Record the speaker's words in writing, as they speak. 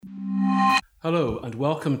Hello and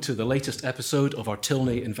welcome to the latest episode of our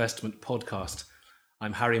Tilney Investment Podcast.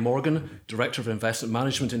 I'm Harry Morgan, Director of Investment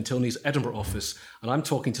Management in Tilney's Edinburgh office, and I'm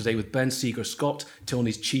talking today with Ben Seeger-Scott,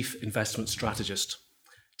 Tilney's Chief Investment Strategist.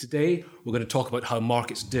 Today, we're going to talk about how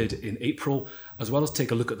markets did in April, as well as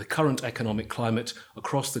take a look at the current economic climate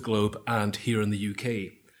across the globe and here in the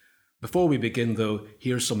UK. Before we begin, though,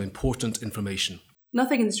 here's some important information.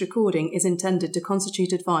 Nothing in this recording is intended to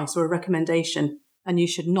constitute advice or a recommendation, and you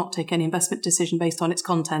should not take any investment decision based on its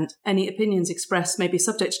content. Any opinions expressed may be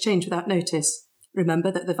subject to change without notice.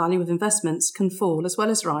 Remember that the value of investments can fall as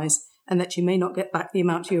well as rise, and that you may not get back the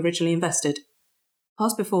amount you originally invested.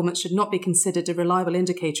 Past performance should not be considered a reliable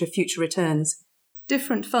indicator of future returns.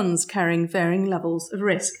 Different funds carrying varying levels of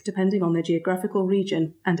risk depending on their geographical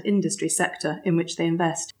region and industry sector in which they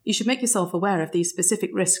invest. You should make yourself aware of these specific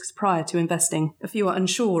risks prior to investing. If you are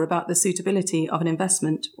unsure about the suitability of an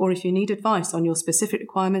investment, or if you need advice on your specific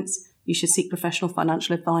requirements, you should seek professional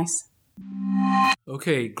financial advice.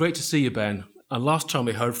 Okay, great to see you, Ben. And last time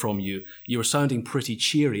we heard from you, you were sounding pretty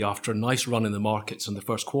cheery after a nice run in the markets in the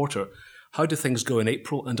first quarter. How did things go in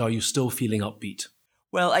April, and are you still feeling upbeat?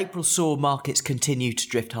 Well, April saw markets continue to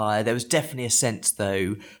drift higher. There was definitely a sense,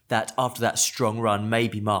 though, that after that strong run,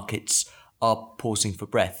 maybe markets are pausing for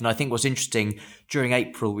breath. And I think what's interesting, during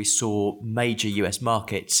April, we saw major US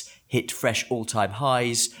markets hit fresh all-time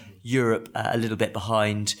highs, Europe a little bit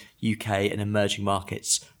behind, UK and emerging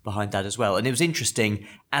markets behind that as well. And it was interesting,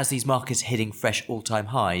 as these markets are hitting fresh all-time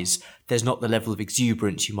highs, there's not the level of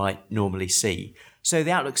exuberance you might normally see. So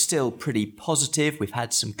the outlook's still pretty positive. We've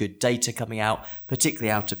had some good data coming out,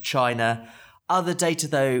 particularly out of China. Other data,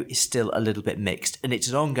 though, is still a little bit mixed, and it's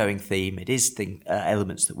an ongoing theme. It is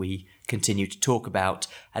elements that we continue to talk about.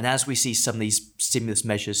 And as we see some of these stimulus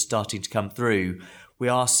measures starting to come through, we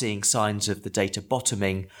are seeing signs of the data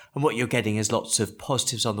bottoming. And what you're getting is lots of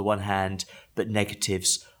positives on the one hand, but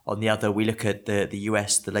negatives on the other. We look at the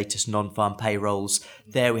US, the latest non-farm payrolls.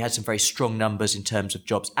 There we had some very strong numbers in terms of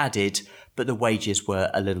jobs added, but the wages were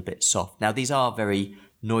a little bit soft. Now, these are very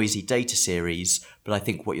noisy data series, but I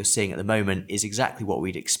think what you're seeing at the moment is exactly what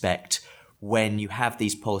we'd expect when you have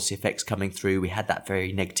these policy effects coming through. We had that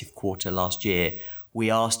very negative quarter last year. We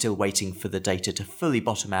are still waiting for the data to fully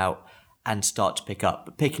bottom out and start to pick up.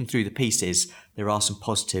 But picking through the pieces, there are some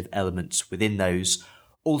positive elements within those.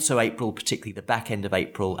 Also April, particularly the back end of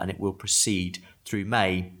April, and it will proceed through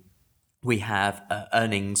May, we have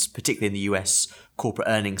earnings, particularly in the US corporate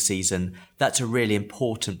earnings season. That's a really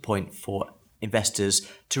important point for investors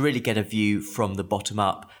to really get a view from the bottom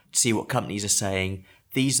up, to see what companies are saying.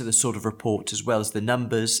 These are the sort of reports, as well as the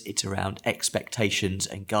numbers. It's around expectations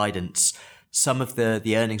and guidance. Some of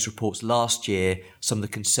the earnings reports last year, some of the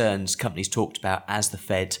concerns companies talked about as the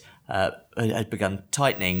Fed had begun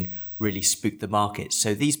tightening, really spooked the market.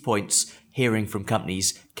 So these points, hearing from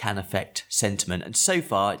companies, can affect sentiment. And so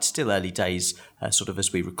far, it's still early days, sort of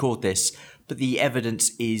as we record this, but the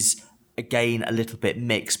evidence is, again, a little bit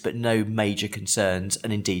mixed, but no major concerns,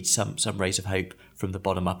 and indeed some rays of hope from the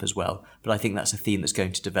bottom up as well. But I think that's a theme that's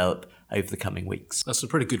going to develop over the coming weeks. That's some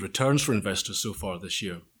pretty good returns for investors so far this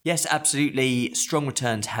year. Yes, absolutely. Strong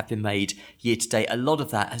returns have been made year to date. A lot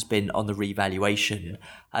of that has been on the revaluation.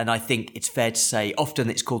 And I think it's fair to say often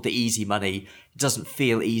it's called the easy money. It doesn't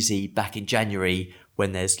feel easy back in January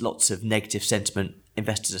when there's lots of negative sentiment.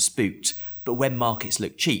 Investors are spooked. But when markets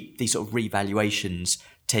look cheap, these sort of revaluations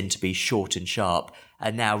tend to be short and sharp.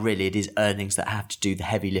 And now really it is earnings that have to do the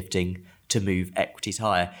heavy lifting to move equities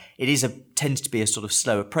higher. It tends to be a sort of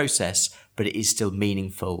slower process, but it is still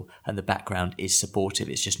meaningful and the background is supportive.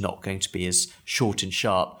 It's just not going to be as short and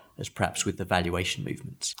sharp as perhaps with the valuation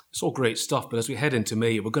movements. It's all great stuff, but as we head into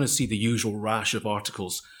May, we're going to see the usual rash of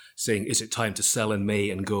articles saying, is it time to sell in May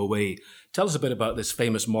and go away? Tell us a bit about this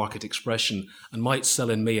famous market expression, and might sell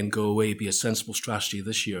in May and go away be a sensible strategy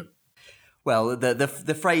this year? Well,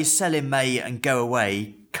 the phrase sell in May and go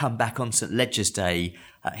away, come back on St. Ledger's Day,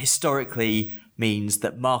 historically means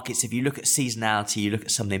that markets, if you look at seasonality, you look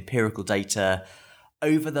at some of the empirical data,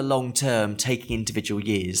 over the long term, taking individual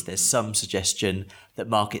years, there's some suggestion that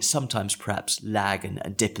markets sometimes perhaps lag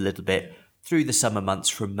and dip a little bit through the summer months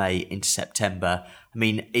from May into September. I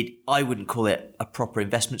mean, I wouldn't call it a proper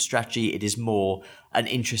investment strategy. It is more an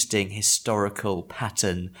interesting historical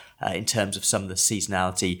pattern in terms of some of the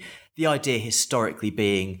seasonality. The idea historically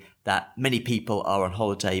being that many people are on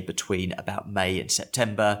holiday between about May and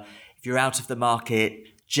September. If you're out of the market,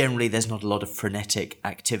 generally there's not a lot of frenetic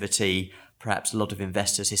activity. Perhaps a lot of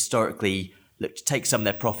investors historically look to take some of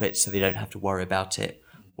their profits so they don't have to worry about it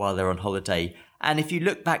while they're on holiday. And if you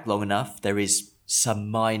look back long enough, there is some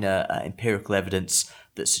minor empirical evidence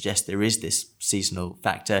that suggests there is this seasonal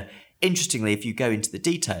factor. Interestingly, if you go into the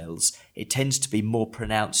details, it tends to be more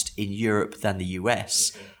pronounced in Europe than the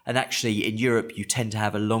US. And actually, in Europe, you tend to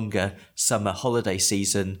have a longer summer holiday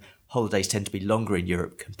season. Holidays tend to be longer in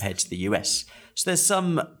Europe compared to the US. So there's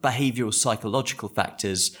some behavioural psychological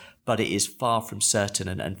factors, but it is far from certain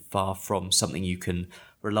and far from something you can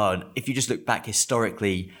rely on. If you just look back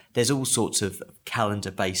historically, there's all sorts of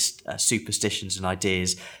calendar-based superstitions and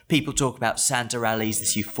ideas. People talk about Santa rallies,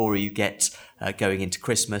 this euphoria you get going into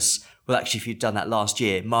Christmas. Well, actually, if you'd done that last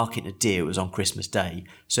year, Market Nadir was on Christmas Day.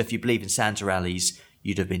 So if you believe in Santa rallies,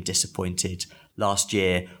 you'd have been disappointed last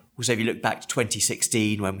year. Also, if you look back to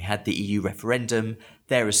 2016, when we had the EU referendum,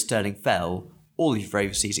 there as sterling fell, all of your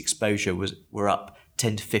overseas exposure were up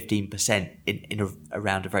 10 to 15%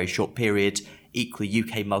 around a very short period. Equally,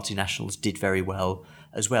 UK multinationals did very well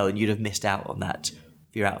as well, and you'd have missed out on that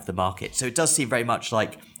if you're out of the market. So it does seem very much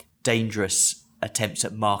like dangerous attempts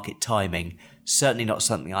at market timing. Certainly not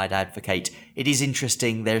something I'd advocate. It is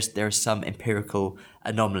interesting. There are some empirical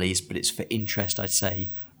anomalies, but it's for interest, I'd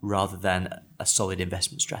say, rather than a solid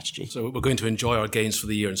investment strategy. So we're going to enjoy our gains for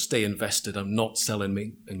the year and stay invested. I'm not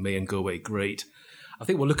selling in May and go away. Great. I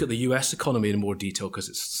think we'll look at the US economy in more detail because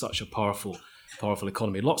it's such a powerful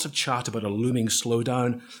economy. Lots of chat about a looming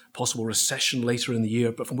slowdown, possible recession later in the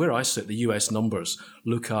year. But from where I sit, the US numbers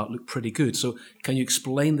look pretty good. So can you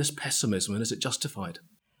explain this pessimism and is it justified?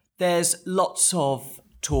 There's lots of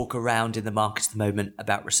talk around in the markets at the moment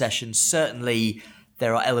about recession. Certainly,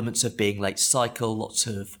 there are elements of being late cycle, lots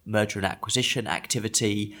of merger and acquisition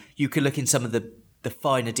activity. You can look in some of the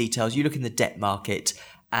finer details. You look in the debt market,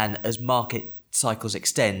 and as market cycles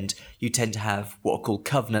extend, you tend to have what are called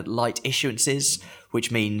covenant-light issuances,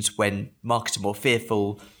 which means when markets are more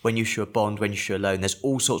fearful, when you issue a bond, when you issue a loan, there's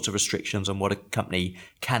all sorts of restrictions on what a company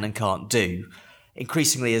can and can't do.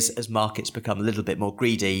 Increasingly, as markets become a little bit more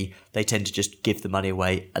greedy, they tend to just give the money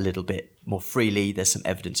away a little bit more freely. There's some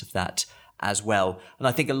evidence of that as well. And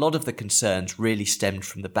I think a lot of the concerns really stemmed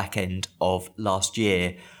from the back end of last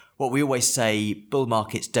year. What we always say, bull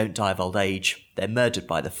markets don't die of old age, they're murdered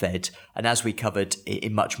by the Fed. And as we covered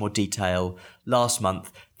in much more detail last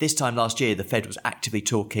month, this time last year, the Fed was actively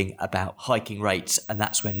talking about hiking rates, and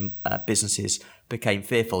that's when businesses became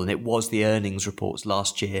fearful. And it was the earnings reports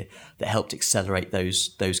last year that helped accelerate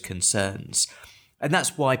those concerns. And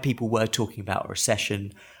that's why people were talking about a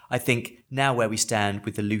recession. I think now where we stand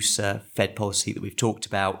with the looser Fed policy that we've talked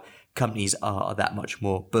about, companies are that much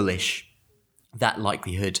more bullish. That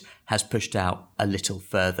likelihood has pushed out a little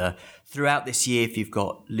further. Throughout this year, if you've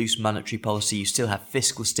got loose monetary policy, you still have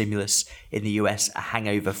fiscal stimulus in the US, a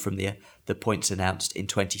hangover from the points announced in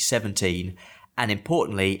 2017. And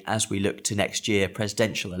importantly, as we look to next year,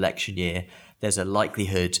 presidential election year, there's a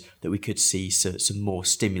likelihood that we could see some more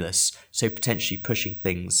stimulus, so potentially pushing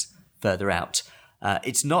things further out.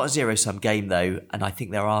 It's not a zero-sum game, though, and I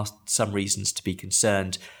think there are some reasons to be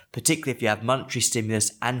concerned, particularly if you have monetary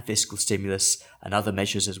stimulus and fiscal stimulus and other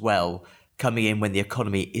measures as well coming in when the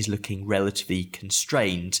economy is looking relatively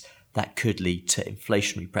constrained. That could lead to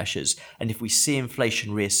inflationary pressures. And if we see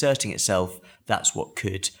inflation reasserting itself, that's what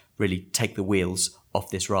could really take the wheels off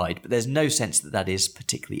this ride. But there's no sense that is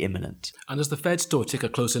particularly imminent. And does the Fed still take a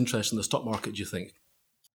close interest in the stock market, do you think?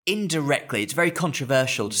 Indirectly, it's very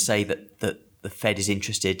controversial to say that the Fed is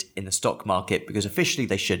interested in the stock market because officially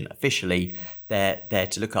they shouldn't. Officially, they're there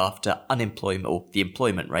to look after unemployment or the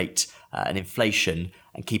employment rate and inflation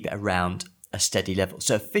and keep it around a steady level.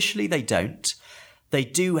 So officially they don't. They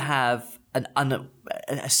do have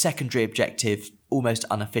a secondary objective, almost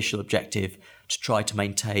unofficial objective, to try to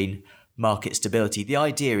maintain market stability. The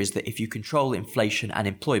idea is that if you control inflation and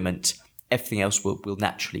employment, everything else will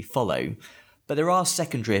naturally follow. But there are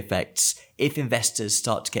secondary effects if investors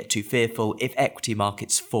start to get too fearful, if equity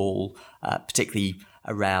markets fall, particularly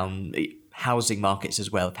around housing markets as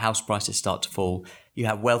well. If house prices start to fall, you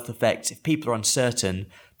have wealth effects. If people are uncertain,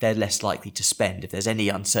 they're less likely to spend. If there's any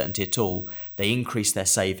uncertainty at all, they increase their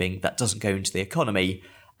saving. That doesn't go into the economy,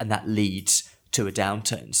 and that leads to a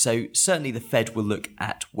downturn. So certainly the Fed will look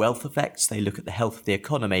at wealth effects. They look at the health of the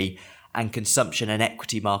economy, and consumption and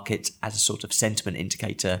equity markets as a sort of sentiment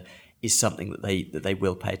indicator is something that they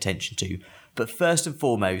will pay attention to. But first and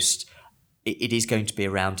foremost, it is going to be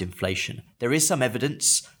around inflation. There is some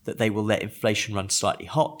evidence that they will let inflation run slightly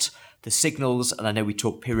hot. The signals, and I know we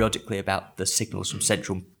talk periodically about the signals from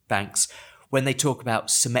central banks, when they talk about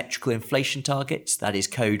symmetrical inflation targets, that is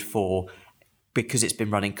code for because it's been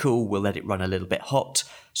running cool, we'll let it run a little bit hot.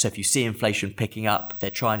 So if you see inflation picking up, they're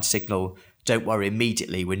trying to signal, don't worry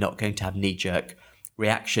immediately, we're not going to have knee-jerk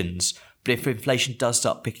reactions. But if inflation does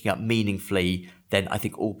start picking up meaningfully, then I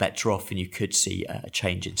think all bets are off and you could see a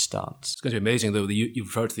change in stance. It's going to be amazing, though. You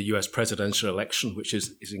referred to the US presidential election, which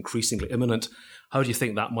is increasingly imminent. How do you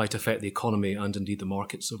think that might affect the economy and indeed the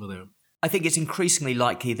markets over there? I think it's increasingly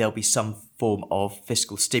likely there'll be some form of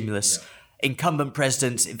fiscal stimulus. Yeah. Incumbent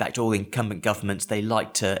presidents, in fact, all incumbent governments, they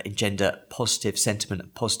like to engender positive sentiment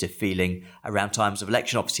and positive feeling around times of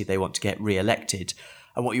election. Obviously, they want to get re-elected.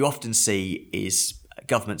 And what you often see is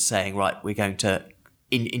governments saying, right, we're going to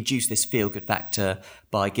induce this feel-good factor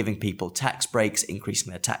by giving people tax breaks, increasing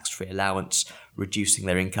their tax-free allowance, reducing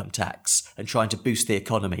their income tax, and trying to boost the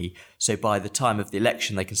economy. So by the time of the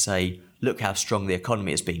election, they can say, look how strong the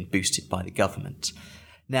economy is being boosted by the government.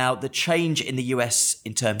 Now, the change in the US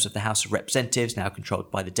in terms of the House of Representatives, now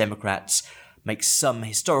controlled by the Democrats, makes some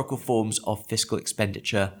historical forms of fiscal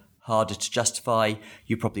expenditure harder to justify.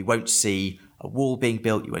 You probably won't see a wall being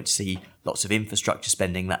built. You won't see lots of infrastructure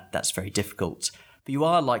spending. That's very difficult. But you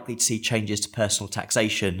are likely to see changes to personal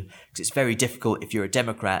taxation, because it's very difficult if you're a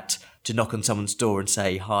Democrat to knock on someone's door and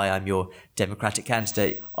say, hi, I'm your Democratic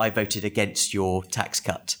candidate. I voted against your tax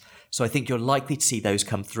cut. So I think you're likely to see those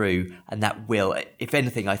come through, and that will, if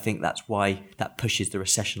anything, I think that's why that pushes the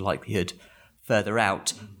recession likelihood further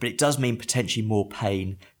out. But it does mean potentially more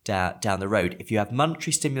pain down the road. If you have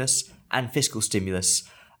monetary stimulus and fiscal stimulus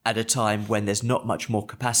at a time when there's not much more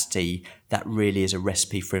capacity, that really is a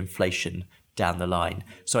recipe for inflation down the line.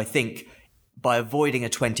 So I think by avoiding a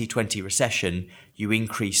 2020 recession, you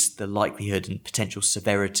increase the likelihood and potential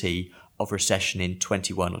severity of recession in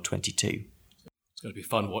 21 or 22. It's going to be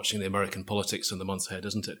fun watching the American politics in the months ahead,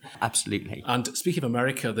 isn't it? Absolutely. And speaking of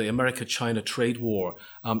America, the America-China trade war,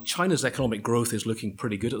 China's economic growth is looking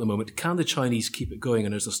pretty good at the moment. Can the Chinese keep it going?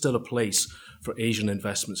 And is there still a place for Asian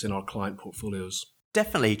investments in our client portfolios?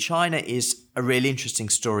 Definitely. China is a really interesting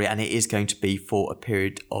story, and it is going to be for a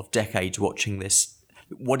period of decades watching this.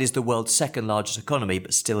 What is the world's second largest economy,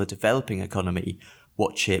 but still a developing economy?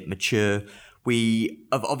 Watch it mature. We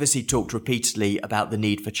have obviously talked repeatedly about the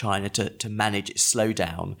need for China to manage its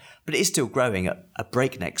slowdown, but it is still growing at a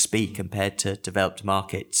breakneck speed compared to developed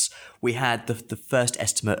markets. We had the first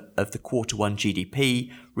estimate of the Q1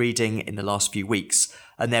 GDP reading in the last few weeks,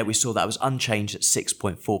 and there we saw that was unchanged at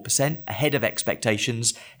 6.4%, ahead of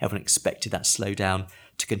expectations. Everyone expected that slowdown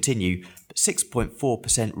to continue, but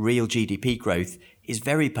 6.4% real GDP growth is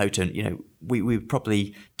very potent. You know, we would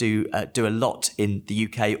probably do a lot in the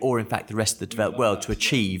UK or in fact the rest of the developed world to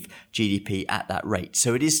achieve GDP at that rate.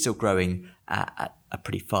 So it is still growing at a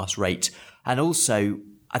pretty fast rate. And also,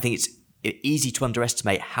 I think it's easy to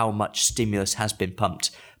underestimate how much stimulus has been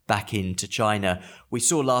pumped back into China. We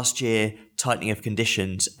saw last year tightening of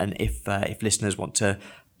conditions, and if listeners want to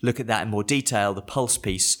look at that in more detail, the Pulse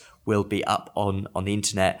piece will be up on the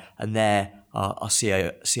internet, and there our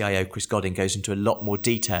CIO Chris Godin goes into a lot more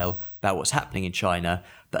detail about what's happening in China.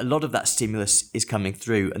 But a lot of that stimulus is coming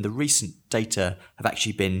through, and the recent data have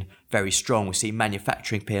actually been very strong. We see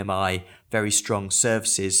manufacturing PMI, very strong,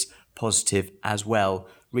 services positive as well.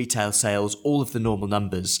 Retail sales, all of the normal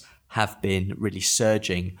numbers have been really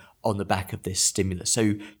surging on the back of this stimulus.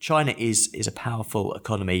 So China is a powerful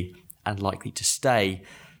economy and likely to stay.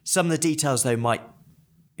 Some of the details, though, might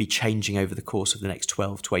be changing over the course of the next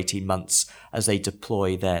 12 to 18 months as they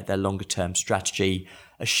deploy their longer term strategy.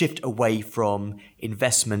 A shift away from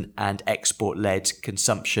investment and export-led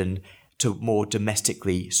consumption to more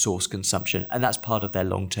domestically sourced consumption. And that's part of their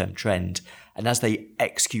long-term trend. And as they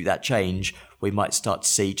execute that change, we might start to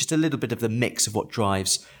see just a little bit of the mix of what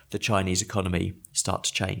drives the Chinese economy start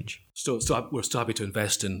to change. So we're still happy to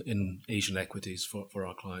invest in Asian equities for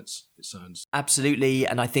our clients, it sounds. Absolutely.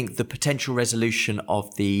 And I think the potential resolution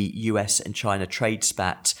of the US and China trade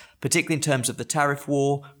spat, particularly in terms of the tariff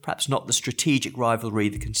war, perhaps not the strategic rivalry,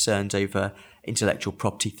 the concerns over intellectual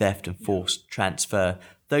property theft and forced transfer,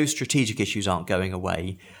 those strategic issues aren't going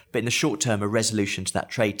away. But in the short term, a resolution to that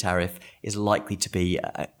trade tariff is likely to be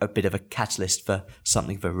a bit of a catalyst for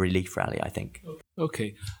something of a relief rally, I think.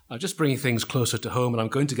 Okay. Just bringing things closer to home, and I'm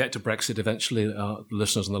going to get to Brexit eventually,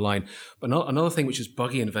 listeners on the line. But another thing which is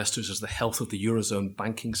bugging investors is the health of the Eurozone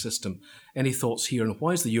banking system. Any thoughts here? And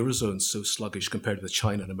why is the Eurozone so sluggish compared with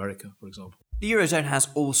China and America, for example? The Eurozone has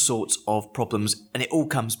all sorts of problems, and it all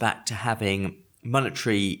comes back to having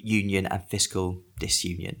monetary union and fiscal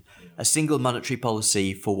disunion. A single monetary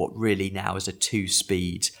policy for what really now is a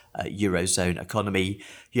two-speed Eurozone economy.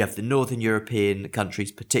 You have the Northern European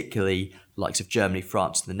countries, particularly likes of Germany,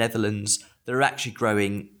 France and the Netherlands, that are actually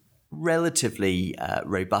growing relatively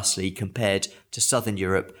robustly compared to Southern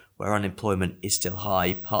Europe, where unemployment is still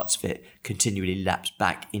high, parts of it continually lapse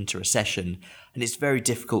back into recession. And it's very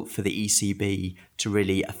difficult for the ECB to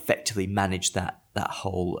really effectively manage that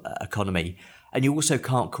whole economy. And you also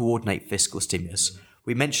can't coordinate fiscal stimulus.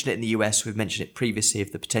 We mentioned it in the US, we've mentioned it previously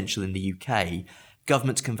of the potential in the UK.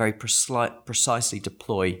 Governments can very precisely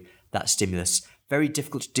deploy that stimulus. Very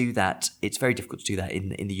difficult to do that. It's very difficult to do that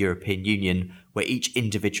in the European Union, where each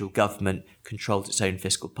individual government controls its own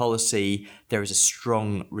fiscal policy. There is a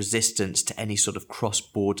strong resistance to any sort of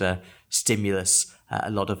cross-border stimulus,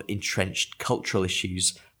 a lot of entrenched cultural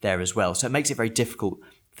issues there as well. So it makes it very difficult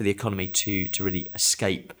for the economy to really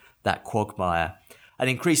escape that quagmire. And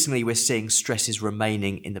increasingly, we're seeing stresses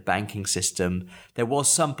remaining in the banking system. There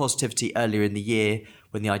was some positivity earlier in the year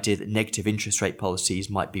when the idea that negative interest rate policies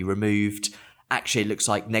might be removed. Actually, it looks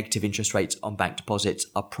like negative interest rates on bank deposits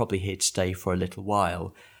are probably here to stay for a little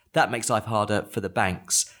while. That makes life harder for the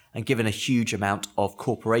banks. And given a huge amount of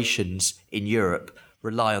corporations in Europe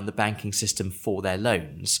rely on the banking system for their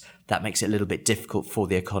loans, that makes it a little bit difficult for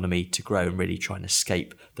the economy to grow and really try and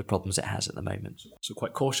escape the problems it has at the moment. So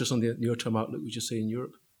quite cautious on the near-term outlook, would you say, in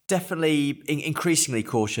Europe? Definitely increasingly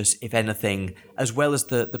cautious, if anything, as well as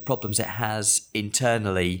the problems it has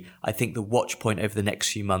internally. I think the watch point over the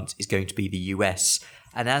next few months is going to be the US.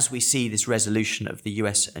 And as we see this resolution of the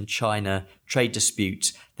US and China trade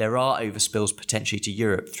dispute, there are overspills potentially to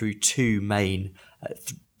Europe through two main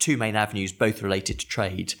avenues, both related to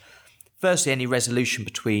trade. Firstly, any resolution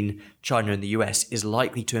between China and the US is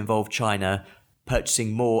likely to involve China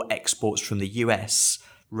purchasing more exports from the US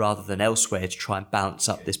rather than elsewhere to try and balance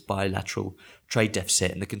up this bilateral trade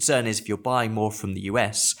deficit. And the concern is if you're buying more from the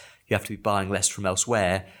US, you have to be buying less from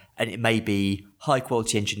elsewhere. And it may be high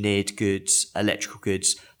quality engineered goods, electrical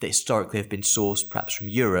goods that historically have been sourced perhaps from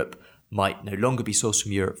Europe might no longer be sourced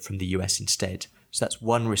from Europe, from the US instead. So that's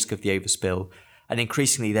one risk of the overspill. And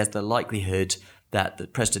increasingly, there's the likelihood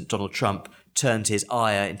that President Donald Trump turns his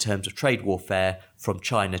ire in terms of trade warfare from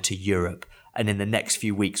China to Europe. And in the next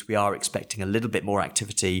few weeks, we are expecting a little bit more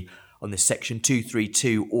activity on the Section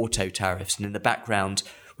 232 auto tariffs. And in the background,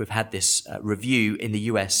 we've had this review in the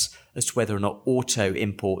US as to whether or not auto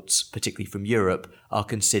imports, particularly from Europe, are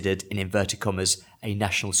considered, in inverted commas, a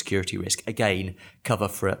national security risk. Again, cover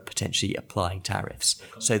for potentially applying tariffs.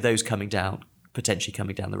 So those potentially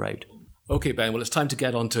coming down the road. Okay, Ben, well, it's time to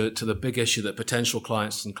get on to the big issue that potential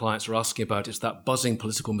clients are asking about. It's that buzzing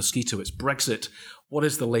political mosquito. It's Brexit. What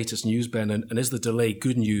is the latest news, Ben? And is the delay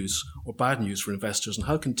good news or bad news for investors? And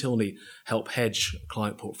how can Tilney help hedge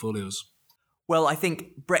client portfolios? Well, I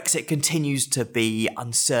think Brexit continues to be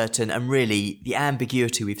uncertain, and really the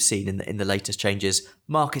ambiguity we've seen in the latest changes,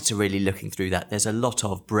 markets are really looking through that. There's a lot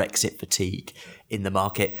of Brexit fatigue in the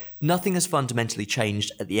market. Nothing has fundamentally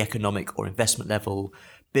changed at the economic or investment level.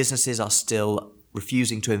 Businesses are still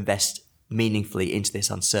refusing to invest meaningfully into this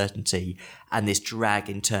uncertainty, and this drag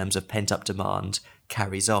in terms of pent-up demand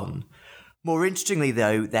carries on. More interestingly,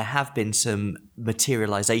 though, there have been some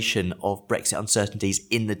materialisation of Brexit uncertainties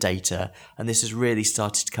in the data, and this has really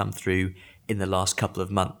started to come through in the last couple of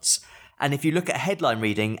months. And if you look at headline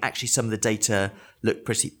reading, actually some of the data look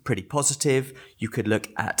pretty positive. You could look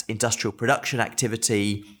at industrial production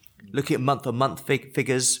activity, looking at month-on-month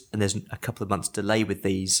figures, and there's a couple of months delay with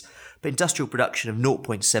these, but industrial production of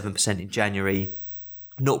 0.7% in January,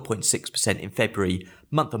 0.6% in February.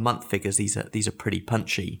 Month-on-month figures, these are pretty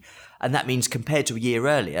punchy. And that means compared to a year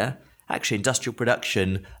earlier, actually industrial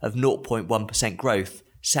production of 0.1% growth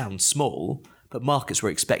sounds small, but markets were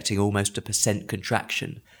expecting almost 1%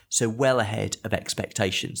 contraction. So well ahead of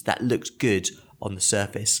expectations. That looks good on the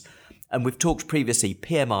surface. And we've talked previously,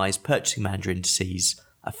 PMIs, purchasing manager indices,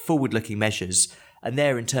 are forward-looking measures. And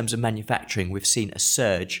there, in terms of manufacturing, we've seen a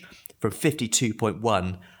surge from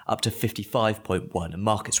 52.1 up to 55.1, and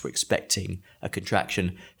markets were expecting a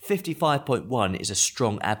contraction. 55.1 is a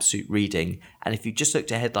strong absolute reading, and if you just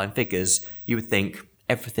looked at headline figures, you would think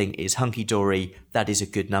everything is hunky-dory, that is a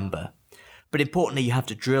good number. But importantly, you have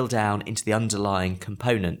to drill down into the underlying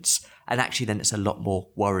components, and actually then it's a lot more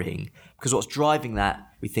worrying, because what's driving that,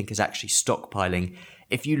 we think, is actually stockpiling.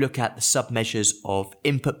 If you look at the sub-measures of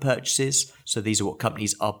input purchases, so these are what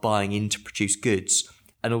companies are buying in to produce goods,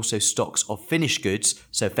 and also stocks of finished goods,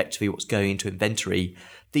 so effectively what's going into inventory,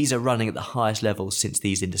 these are running at the highest levels since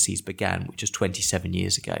these indices began, which was 27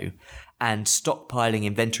 years ago. And stockpiling,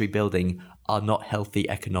 inventory building are not healthy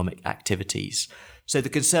economic activities. So the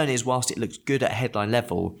concern is, whilst it looks good at headline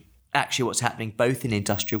level, actually what's happening both in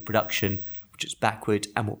industrial production, which is backward,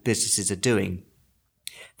 and what businesses are doing,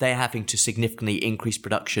 they're having to significantly increase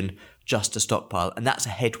production just to stockpile. And that's a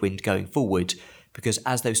headwind going forward, because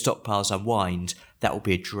as those stockpiles unwind, that will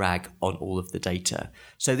be a drag on all of the data.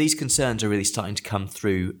 So these concerns are really starting to come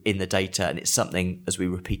through in the data, and it's something, as we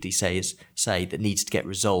repeatedly say that needs to get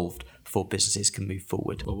resolved before businesses can move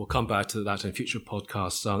forward. Well, we'll come back to that in future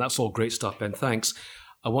podcasts. That's all great stuff, Ben. Thanks.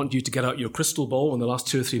 I want you to get out your crystal ball in the last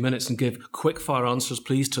 2 or 3 minutes and give quick fire answers,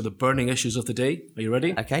 please, to the burning issues of the day. Are you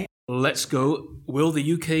ready? Okay. Let's go. Will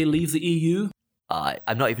the UK leave the EU?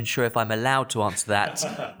 I'm not even sure if I'm allowed to answer that,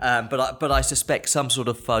 but I suspect some sort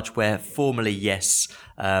of fudge where formally yes,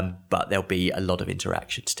 but there'll be a lot of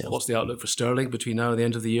interaction still. What's the outlook for sterling between now and the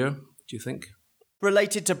end of the year, do you think?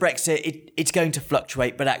 Related to Brexit, it's going to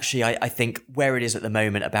fluctuate, but actually I think where it is at the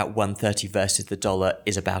moment, about 130 versus the dollar,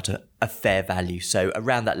 is about a fair value. So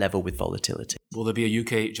around that level with volatility. Will there be a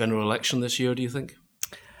UK general election this year, do you think?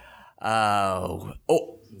 All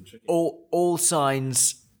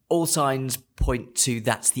signs point to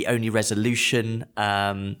that's the only resolution.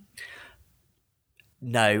 No,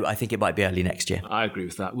 I think it might be early next year. I agree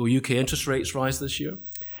with that. Will UK interest rates rise this year?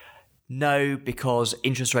 No, because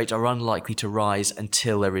interest rates are unlikely to rise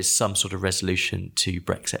until there is some sort of resolution to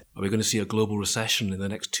Brexit. Are we going to see a global recession in the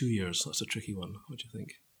next 2 years? That's a tricky one. What do you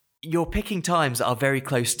think? You're picking times that are very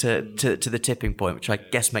close to the tipping point, which I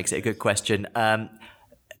guess makes it a good question. I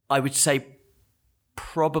would say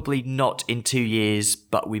probably not in 2 years,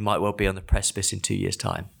 but we might well be on the precipice in 2 years'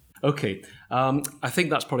 time. Okay. I think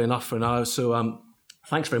that's probably enough for now. So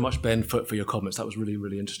thanks very much, Ben, for your comments. That was really,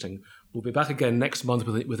 really interesting. We'll be back again next month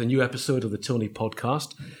with a new episode of the Tilney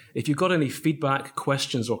podcast. If you've got any feedback,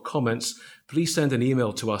 questions or comments, please send an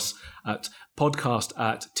email to us at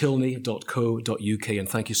podcast@tilney.co.uk. And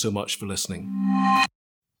thank you so much for listening.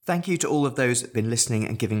 Thank you to all of those that have been listening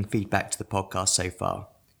and giving feedback to the podcast so far.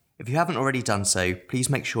 If you haven't already done so, please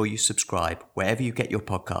make sure you subscribe wherever you get your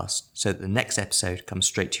podcast so that the next episode comes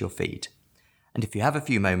straight to your feed. And if you have a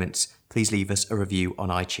few moments, please leave us a review on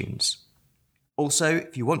iTunes. Also,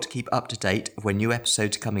 if you want to keep up to date of when new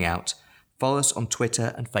episodes are coming out, follow us on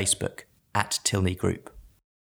Twitter and Facebook @Tilney Group.